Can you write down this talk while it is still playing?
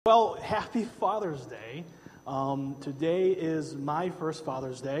Well, happy Father's Day. Today is my first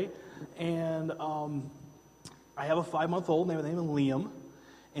Father's Day, and I have a 5-month-old named Liam,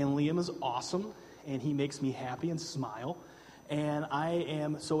 and Liam is awesome, and he makes me happy and smile, and I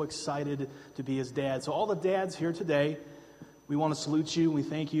am so excited to be his dad. So all the dads here today, we want to salute you, and we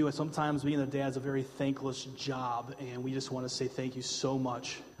thank you. And sometimes being a dad is a very thankless job, and we just want to say thank you so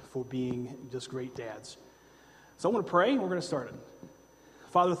much for being just great dads. So I'm going to pray, and we're going to start it.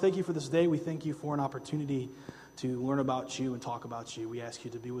 Father, thank you for this day. We thank you for an opportunity to learn about you and talk about you. We ask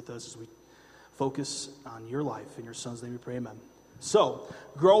you to be with us as we focus on your life. In your son's name we pray, amen. So,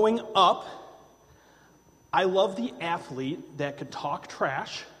 growing up, I love the athlete that could talk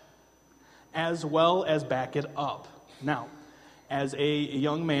trash as well as back it up. Now, as a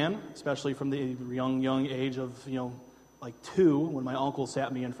young man, especially from the young age of, like 2, when my uncle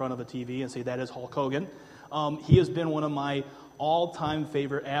sat me in front of a TV and said, that is Hulk Hogan, he has been one of my all-time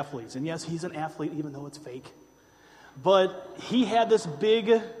favorite athletes. And yes, he's an athlete, even though it's fake. But he had this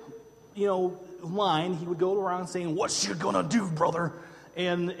big, line. He would go around saying, "What you gonna do, brother?"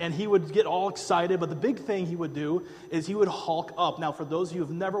 And he would get all excited. But the big thing he would do is he would hulk up. Now, for those of you who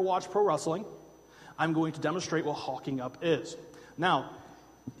have never watched pro wrestling, I'm going to demonstrate what hulking up is. Now,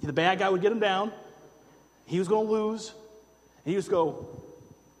 the bad guy would get him down. He was going to lose. And he would go,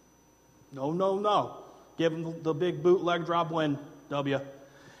 no. Give him the big boot leg drop win, W.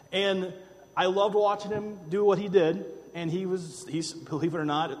 And I loved watching him do what he did. And he's believe it or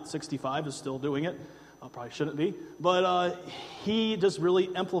not, at 65 is still doing it. Probably shouldn't be. But he just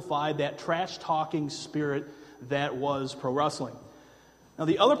really amplified that trash-talking spirit that was pro wrestling. Now,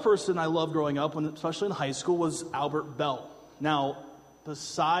 the other person I loved growing up, especially in high school, was Albert Bell. Now,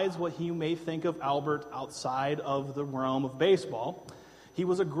 besides what you may think of Albert outside of the realm of baseball, he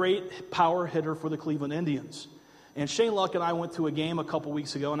was a great power hitter for the Cleveland Indians. And Shane Luck and I went to a game a couple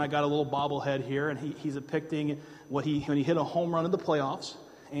weeks ago, and I got a little bobblehead here, and he's depicting when he hit a home run in the playoffs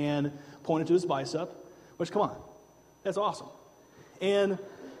and pointed to his bicep, which, come on, that's awesome. And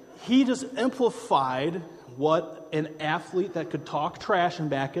he just amplified what an athlete that could talk trash and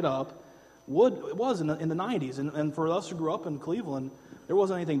back it up was in the 90s. And for us who grew up in Cleveland, there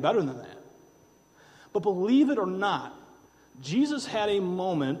wasn't anything better than that. But believe it or not, Jesus had a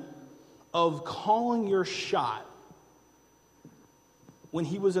moment of calling your shot when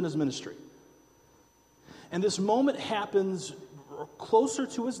he was in his ministry. And this moment happens closer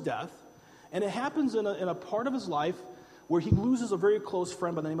to his death, and it happens in a part of his life where he loses a very close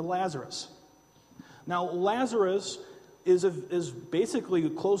friend by the name of Lazarus. Now, Lazarus is basically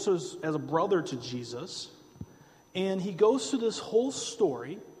close as a brother to Jesus, and he goes through this whole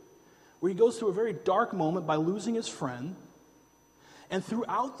story where he goes through a very dark moment by losing his friend. And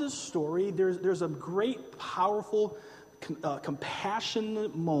throughout this story, there's a great, powerful,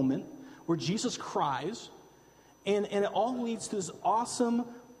 compassionate moment where Jesus cries, and it all leads to this awesome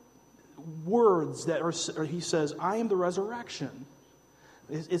words that he says, "I am the resurrection."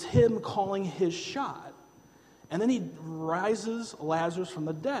 It's him calling his shot. And then he rises Lazarus from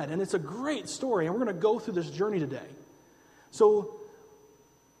the dead. And it's a great story, and we're going to go through this journey today. So,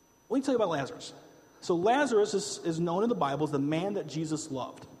 let me tell you about Lazarus. So Lazarus is known in the Bible as the man that Jesus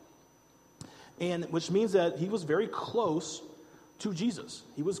loved, and which means that he was very close to Jesus.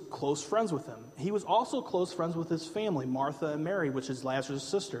 He was close friends with him. He was also close friends with his family, Martha and Mary, which is Lazarus'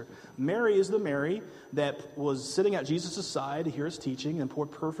 sister. Mary is the Mary that was sitting at Jesus' side to hear his teaching and poured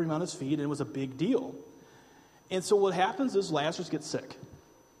perfume on his feet, and it was a big deal. And so what happens is Lazarus gets sick.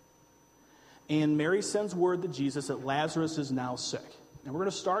 And Mary sends word to Jesus that Lazarus is now sick. And we're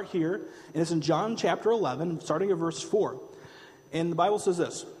going to start here, and it's in John chapter 11, starting at verse 4. And the Bible says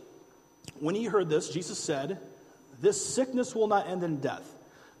this: "When he heard this, Jesus said, 'This sickness will not end in death.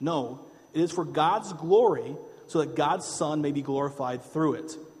 No, it is for God's glory, so that God's Son may be glorified through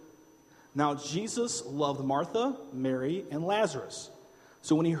it.' Now Jesus loved Martha, Mary, and Lazarus.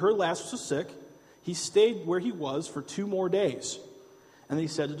 So when he heard Lazarus was sick, he stayed where he was for 2 more days. And then he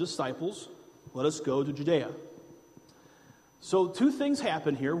said to the disciples, 'Let us go to Judea.'" So 2 things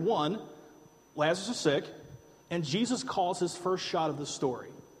happen here. 1, Lazarus is sick, and Jesus calls his first shot of the story.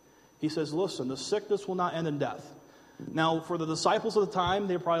 He says, "Listen, the sickness will not end in death." Now, for the disciples of the time,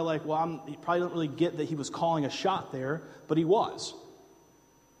 they're probably like, he probably don't really get that he was calling a shot there, but he was.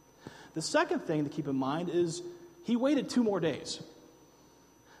 The second thing to keep in mind is he waited 2 more days.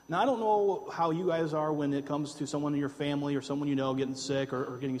 Now, I don't know how you guys are when it comes to someone in your family or someone you know getting sick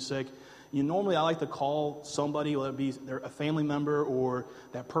or getting sick. Normally, I like to call somebody, whether it be a family member or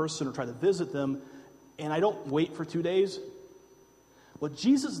that person, or try to visit them, and I don't wait for 2 days. Well,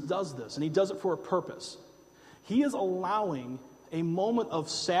 Jesus does this, and he does it for a purpose. He is allowing a moment of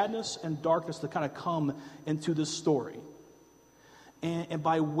sadness and darkness to kind of come into this story. And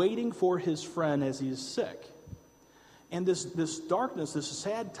by waiting for his friend as he is sick. And this darkness, this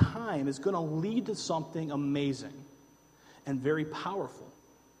sad time is going to lead to something amazing and very powerful.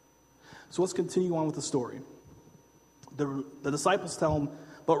 So let's continue on with the story. The disciples tell him,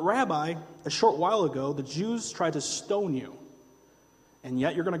 "But Rabbi, a short while ago, the Jews tried to stone you, and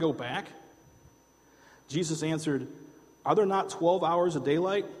yet you're going to go back?" Jesus answered, "Are there not 12 hours of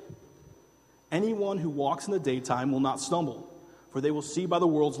daylight? Anyone who walks in the daytime will not stumble, for they will see by the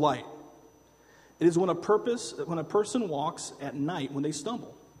world's light. It is when a person walks at night when they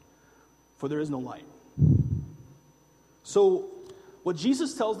stumble, for there is no light." So, what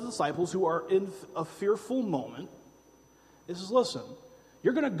Jesus tells the disciples who are in a fearful moment is, listen,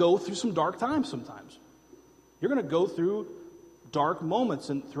 you're going to go through some dark times sometimes. You're going to go through dark moments,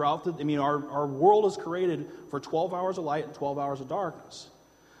 and throughout our world is created for 12 hours of light and 12 hours of darkness.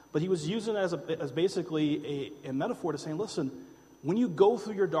 But he was using it as basically a metaphor to saying, listen, when you go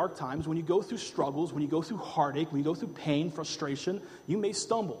through your dark times, when you go through struggles, when you go through heartache, when you go through pain, frustration, you may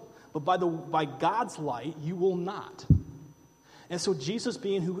stumble. But by God's light, you will not. And so Jesus,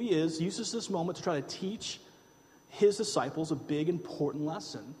 being who he is, uses this moment to try to teach his disciples a big, important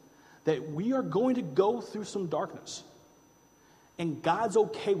lesson, that we are going to go through some darkness. And God's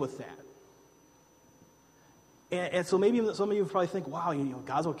okay with that. And so maybe some of you probably think, wow,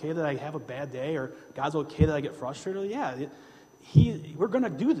 God's okay that I have a bad day, or God's okay that I get frustrated. Yeah, we're going to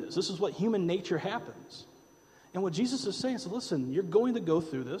do this. This is what human nature happens. And what Jesus is saying is, listen, you're going to go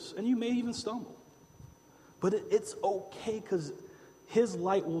through this, and you may even stumble. But it's okay because his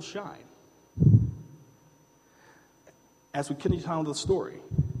light will shine. As we continue on with the story,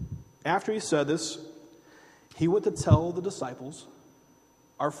 after he said this, he went to tell the disciples,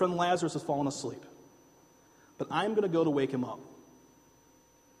 "Our friend Lazarus has fallen asleep, but I'm going to go to wake him up."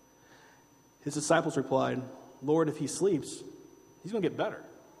 His disciples replied, "Lord, if he sleeps, he's going to get better."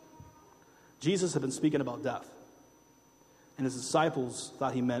 Jesus had been speaking about death, and his disciples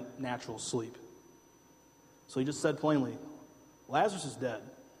thought he meant natural sleep. So he just said plainly, "Lazarus is dead.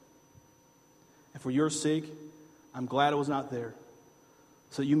 And for your sake, I'm glad I was not there,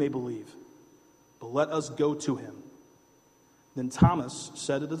 so that you may believe. But let us go to him." Then Thomas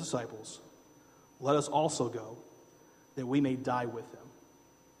said to the disciples, "Let us also go, that we may die with him."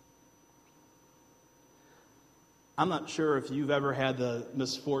 I'm not sure if you've ever had the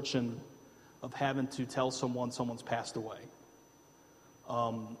misfortune of having to tell someone's passed away.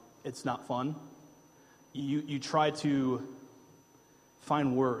 It's not fun. You try to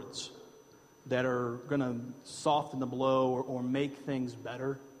find words that are going to soften the blow or make things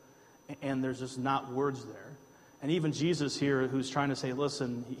better, and there's just not words there. And even Jesus here, who's trying to say,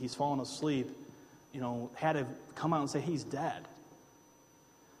 listen, he's fallen asleep, had to come out and say, he's dead.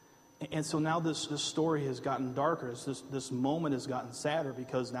 And so now this story has gotten darker. This moment has gotten sadder,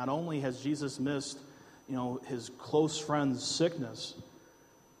 because not only has Jesus missed, his close friend's sickness,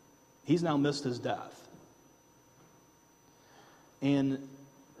 he's now missed his death. And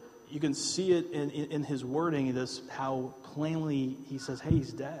you can see it in his wording, how plainly he says, hey,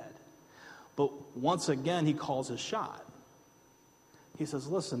 he's dead. But once again, he calls his shot. He says,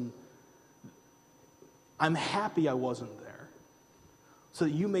 listen, I'm happy I wasn't there, so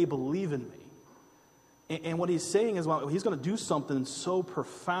that you may believe in me. And what he's saying is, well, he's going to do something so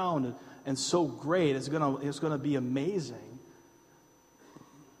profound and so great. It's going to be amazing.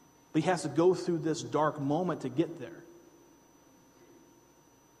 But he has to go through this dark moment to get there.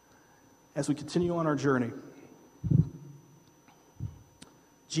 As we continue on our journey,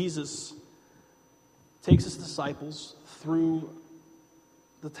 Jesus takes his disciples through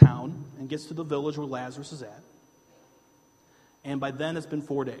the town and gets to the village where Lazarus is at. And by then it's been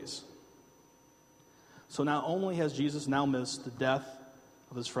 4 days. So not only has Jesus now missed the death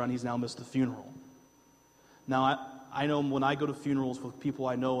of his friend, he's now missed the funeral. Now, I know when I go to funerals with people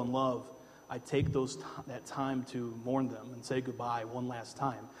I know and love, I take that time to mourn them and say goodbye one last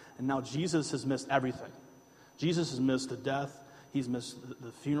time. And now Jesus has missed everything. Jesus has missed the death. He's missed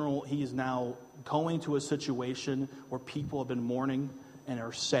the funeral. He is now going to a situation where people have been mourning and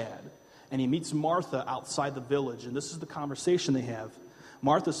are sad. And he meets Martha outside the village, and this is the conversation they have.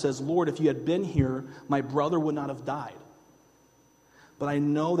 Martha says, Lord, if you had been here, my brother would not have died. But I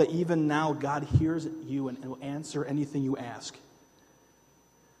know that even now God hears you and will answer anything you ask.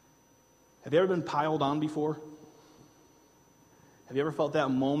 Have you ever been piled on before? Have you ever felt that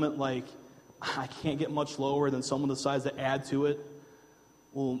moment like, I can't get much lower, than someone decides to add to it?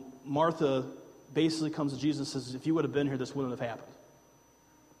 Well, Martha basically comes to Jesus and says, if you would have been here, this wouldn't have happened.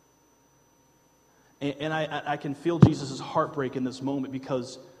 And I can feel Jesus' heartbreak in this moment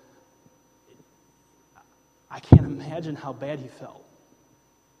because I can't imagine how bad he felt.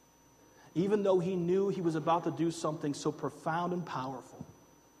 Even though he knew he was about to do something so profound and powerful.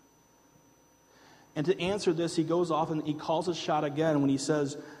 And to answer this, he goes off and he calls his shot again when he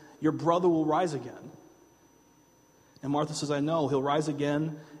says, your brother will rise again. And Martha says, I know, he'll rise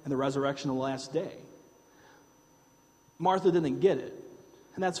again in the resurrection of the last day. Martha didn't get it,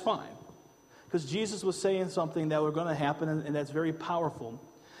 and that's fine. Because Jesus was saying something that was going to happen, and that's very powerful.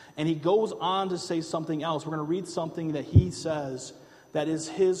 And he goes on to say something else. We're going to read something that he says that is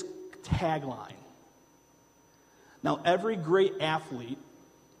his tagline. Now, every great athlete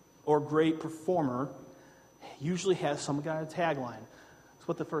or great performer usually has some kind of tagline. Let's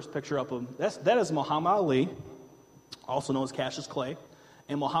put the first picture up of that is Muhammad Ali, also known as Cassius Clay.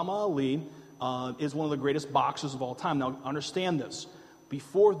 And Muhammad Ali is one of the greatest boxers of all time. Now, understand this.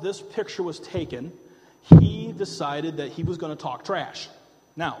 Before this picture was taken, he decided that he was going to talk trash.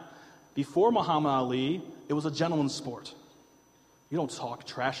 Now, before Muhammad Ali, it was a gentleman's sport. You don't talk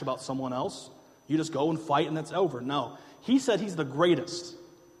trash about someone else. You just go and fight and that's over. No. He said he's the greatest.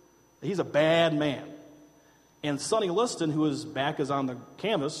 He's a bad man. And Sonny Liston, who his back is on the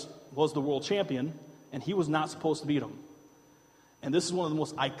canvas, was the world champion, and he was not supposed to beat him. And this is one of the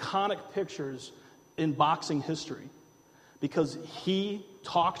most iconic pictures in boxing history because he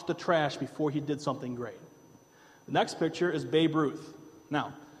talked the trash before he did something great. The next picture is Babe Ruth.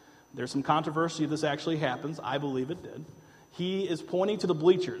 Now, there's some controversy if this actually happens. I believe it did. He is pointing to the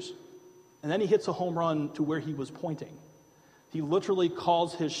bleachers, and then he hits a home run to where he was pointing. He literally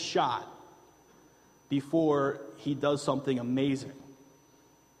calls his shot before he does something amazing.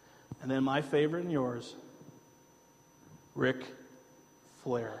 And then my favorite and yours, Ric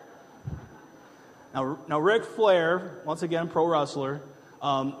Flair. Now Ric Flair, once again, pro wrestler,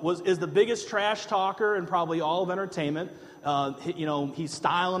 is the biggest trash talker in probably all of entertainment. He's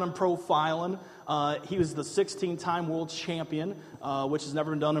styling and profiling. He was the 16-time world champion, which has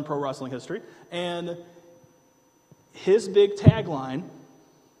never been done in pro wrestling history. And his big tagline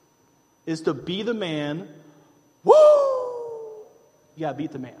is to be the man. Woo! You gotta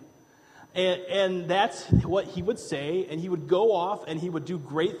beat the man. And that's what he would say, and he would go off and he would do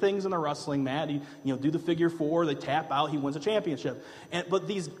great things in a wrestling mat. He do the figure four, they tap out, he wins a championship. But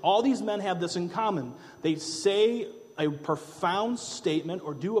all these men have this in common. They say a profound statement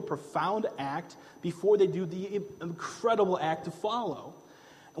or do a profound act before they do the incredible act to follow.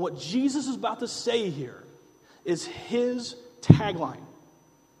 And what Jesus is about to say here is his tagline.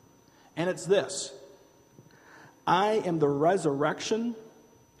 And it's this: I am the resurrection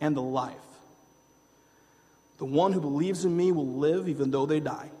and the life. The one who believes in me will live even though they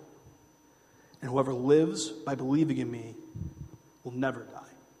die. And whoever lives by believing in me will never die.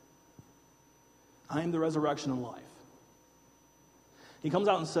 I am the resurrection and life. He comes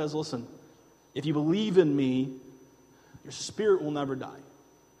out and says, listen, if you believe in me, your spirit will never die.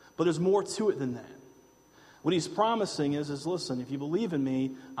 But there's more to it than that. What he's promising is listen, if you believe in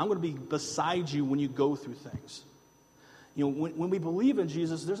me, I'm going to be beside you when you go through things. When we believe in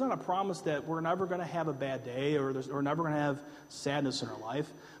Jesus, there's not a promise that we're never going to have a bad day or we're never going to have sadness in our life.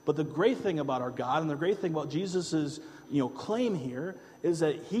 But the great thing about our God and the great thing about Jesus' claim here is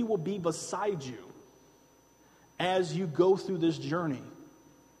that he will be beside you as you go through this journey.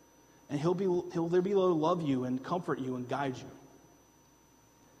 And he'll be able to love you and comfort you and guide you.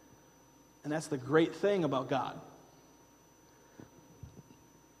 And that's the great thing about God.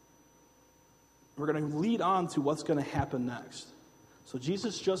 We're going to lead on to what's going to happen next. So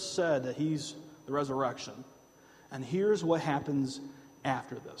Jesus just said that he's the resurrection. And here's what happens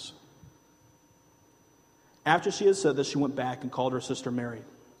after this. After she had said this, she went back and called her sister Mary.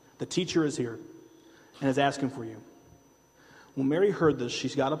 The teacher is here and is asking for you. When Mary heard this, she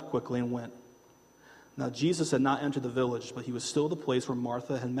got up quickly and went. Now Jesus had not entered the village, but he was still the place where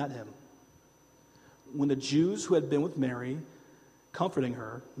Martha had met him. When the Jews who had been with Mary, comforting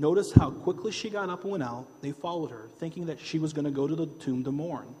her, noticed how quickly she got up and went out, they followed her, thinking that she was going to go to the tomb to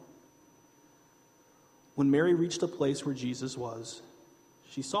mourn. When Mary reached the place where Jesus was,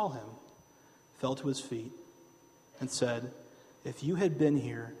 she saw him, fell to his feet, and said, if you had been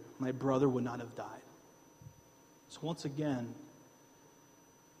here, my brother would not have died. So once again,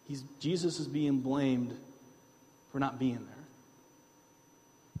 Jesus is being blamed for not being there.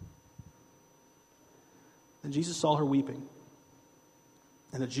 Then Jesus saw her weeping,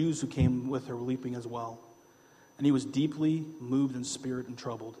 and the Jews who came with her were weeping as well. And he was deeply moved in spirit and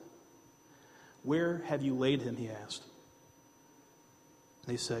troubled. Where have you laid him, he asked.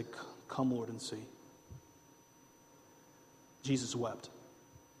 They said, come, Lord, and see. Jesus wept.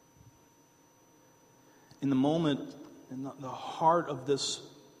 in the moment, in the heart of this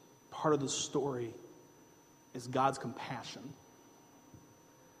part of the story, is God's compassion.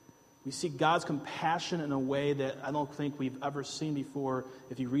 We see God's compassion in a way that I don't think we've ever seen before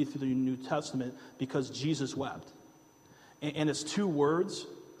if you read through the New Testament, because Jesus wept. And it's 2 words,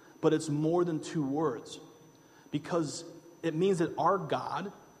 but it's more than 2 words, because it means that our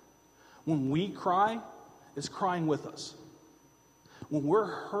God, when we cry, is crying with us. When we're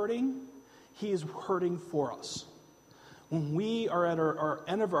hurting, He is hurting for us. When we are at our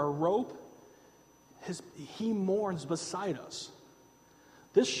end of our rope, He mourns beside us.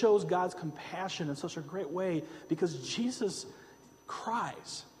 This shows God's compassion in such a great way, because Jesus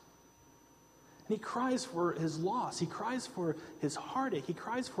cries. And He cries for His loss. He cries for His heartache. He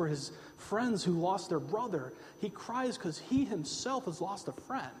cries for His friends who lost their brother. He cries because He Himself has lost a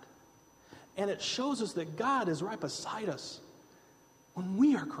friend. And it shows us that God is right beside us when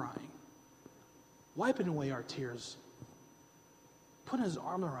we are crying, wiping away our tears, putting His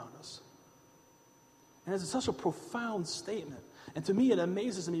arm around us. And it's such a profound statement. And to me, it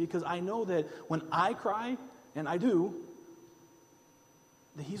amazes me, because I know that when I cry, and I do,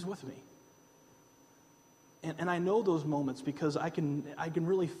 that He's with me. And I know those moments because I can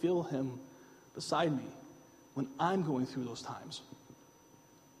really feel Him beside me when I'm going through those times.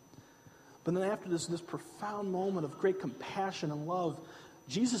 But then after this profound moment of great compassion and love,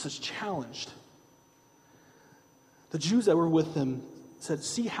 Jesus is challenged. The Jews that were with Him said,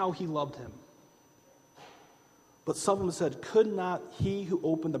 "See how He loved him." But some of them said, "Could not He who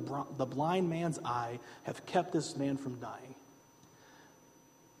opened the blind man's eye have kept this man from dying?"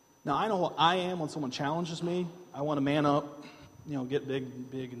 Now, I know how I am when someone challenges me. I want to man up, get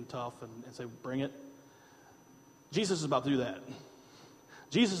big and tough and say, "Bring it." Jesus is about to do that.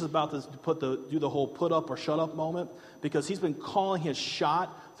 Jesus is about to do the whole put up or shut up moment, because He's been calling His shot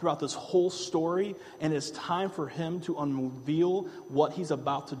throughout this whole story, and it's time for Him to unveil what He's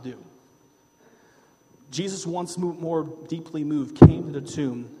about to do. Jesus, once more deeply moved, came to the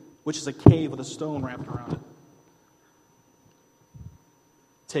tomb, which is a cave with a stone wrapped around it.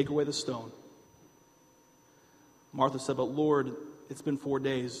 Take away the stone. Martha said, "But Lord, it's been 4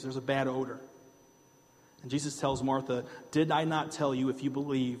 days. There's a bad odor." And Jesus tells Martha, "Did I not tell you, if you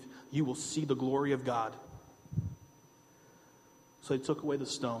believe, you will see the glory of God?" So He took away the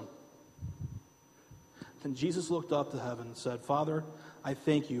stone. Then Jesus looked up to heaven and said, "Father, I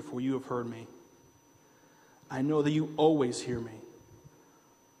thank You, for You have heard me. I know that You always hear me.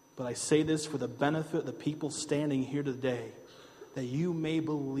 But I say this for the benefit of the people standing here today, that you may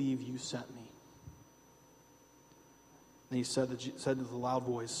believe You sent me." And He said with a loud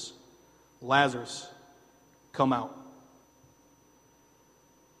voice, "Lazarus, come out."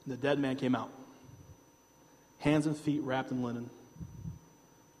 And the dead man came out, hands and feet wrapped in linen,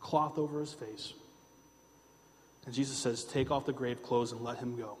 cloth over his face. And Jesus says, "Take off the grave clothes and let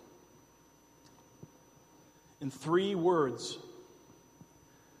him go." In 3 words,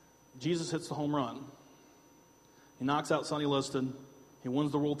 Jesus hits the home run. He knocks out Sonny Liston. He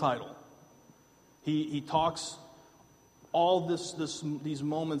wins the world title. He talks all these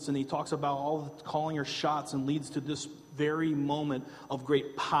moments, and he talks about all the calling your shots, and leads to this very moment of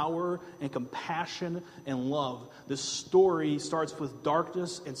great power and compassion and love. This story starts with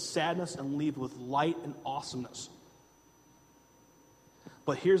darkness and sadness and leaves with light and awesomeness.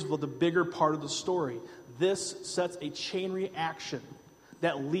 But here's the bigger part of the story. This sets a chain reaction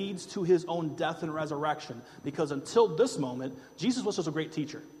that leads to His own death and resurrection. Because until this moment, Jesus was just a great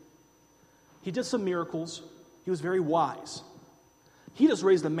teacher. He did some miracles. He was very wise. He just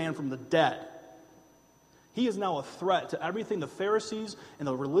raised a man from the dead. He is now a threat to everything the Pharisees and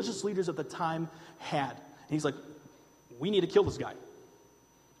the religious leaders at the time had. And He's like, "We need to kill this guy."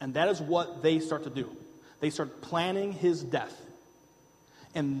 And that is what they start to do. They start planning His death.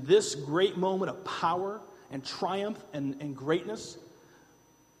 And this great moment of power and triumph and greatness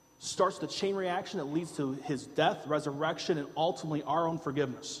starts the chain reaction that leads to His death, resurrection, and ultimately our own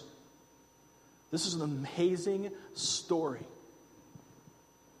forgiveness. This is an amazing story.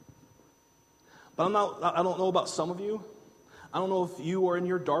 But I don't know about some of you. I don't know if you are in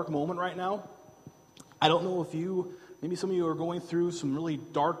your dark moment right now. I don't know if maybe some of you are going through some really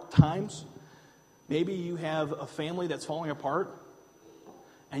dark times. Maybe you have a family that's falling apart,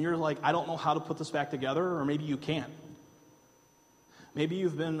 and you're like, "I don't know how to put this back together," or maybe you can't. Maybe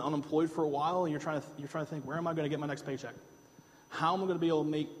you've been unemployed for a while, and you're trying to think, "Where am I going to get my next paycheck? How am I going to be able to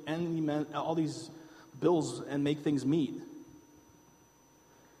make all these bills and make things meet?"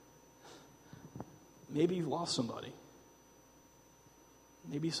 Maybe you've lost somebody.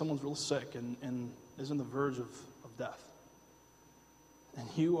 Maybe someone's real sick and is on the verge of death. And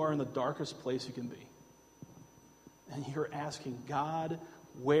you are in the darkest place you can be. and you're asking, God,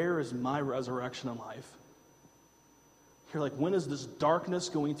 where is my resurrection in life? You're like, when is this darkness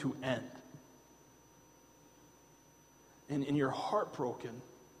going to end? And you're heartbroken, and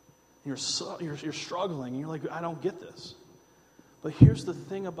you're struggling, and you're like, I don't get this. But here's the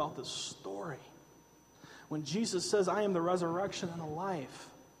thing about this story. When Jesus says, I am the resurrection and the life,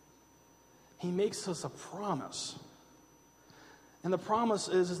 he makes us a promise. And the promise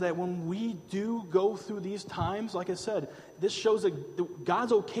is that when we do go through these times, like I said, this shows that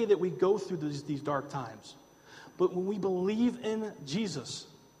God's okay that we go through these dark times. But when we believe in Jesus,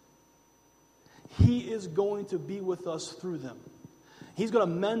 he is going to be with us through them. He's going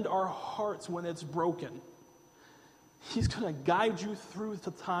to mend our hearts when it's broken. He's going to guide you through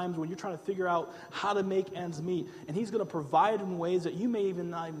the times when you're trying to figure out how to make ends meet. And he's going to provide in ways that you may even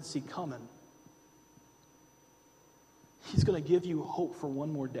not even see coming. He's going to give you hope for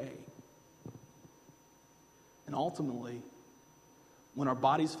one more day. And ultimately, when our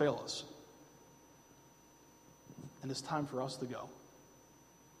bodies fail us, and it's time for us to go,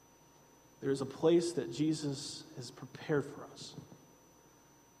 there is a place that Jesus has prepared for us.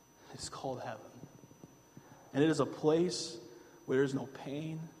 It's called heaven. And it is a place where there's no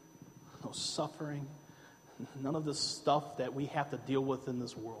pain, no suffering, none of the stuff that we have to deal with in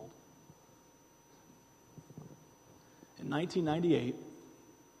this world. In 1998,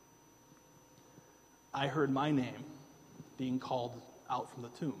 I heard my name being called out from the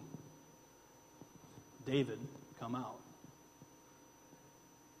tomb. David, come out.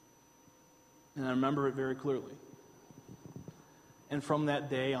 And I remember it very clearly. And from that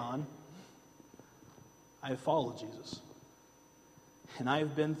day on, I have followed Jesus. And I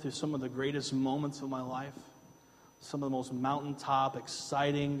have been through some of the greatest moments of my life, some of the most mountaintop,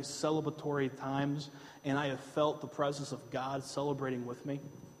 exciting, celebratory times, and I have felt the presence of God celebrating with me.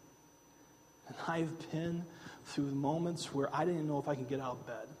 And I've been through moments where I didn't know if I could get out of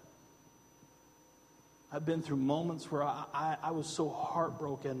bed. I've been through moments where I was so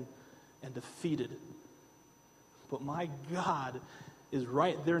heartbroken and defeated. But my God is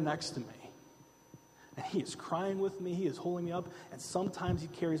right there next to me. And he is crying with me. He is holding me up. And sometimes he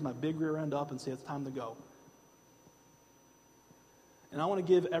carries my big rear end up and says, it's time to go. And I want to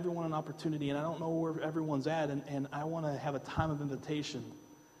give everyone an opportunity. And I don't know where everyone's at. And I want to have a time of invitation.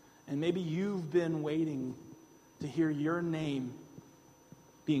 And maybe you've been waiting to hear your name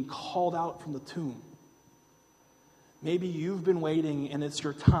being called out from the tomb. Maybe you've been waiting and it's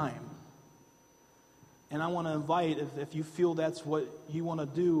your time. And I want to invite, if you feel that's what you want to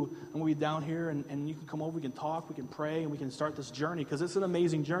do, I'm going to be down here and you can come over, we can talk, we can pray, and we can start this journey. Because it's an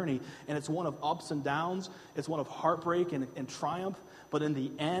amazing journey. And it's one of ups and downs. It's one of heartbreak and triumph. But in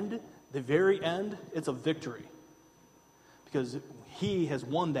the end, the very end, it's a victory. Because he has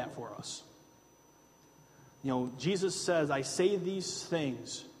won that for us. You know, Jesus says, I say these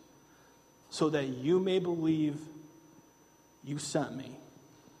things so that you may believe you sent me.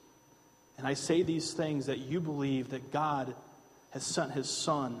 And I say these things that you believe that God has sent his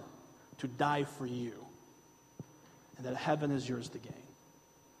Son to die for you. And that heaven is yours to gain.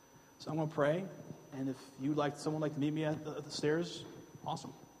 So I'm going to pray. And if someone like to meet me at the stairs,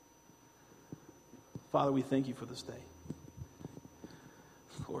 awesome. Father, we thank you for this day.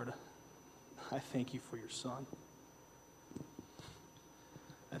 Lord, I thank you for your Son.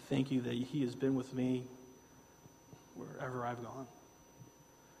 I thank you that he has been with me wherever I've gone.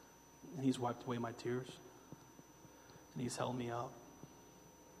 And he's wiped away my tears. And he's held me up.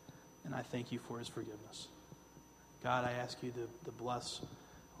 And I thank you for his forgiveness. God, I ask you to bless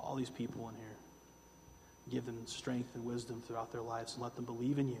all these people in here. Give them strength and wisdom throughout their lives and let them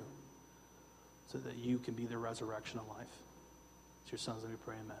believe in you so that you can be their resurrection of life. It's your son's name we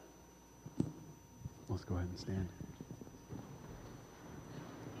pray, amen. Let's go ahead and stand.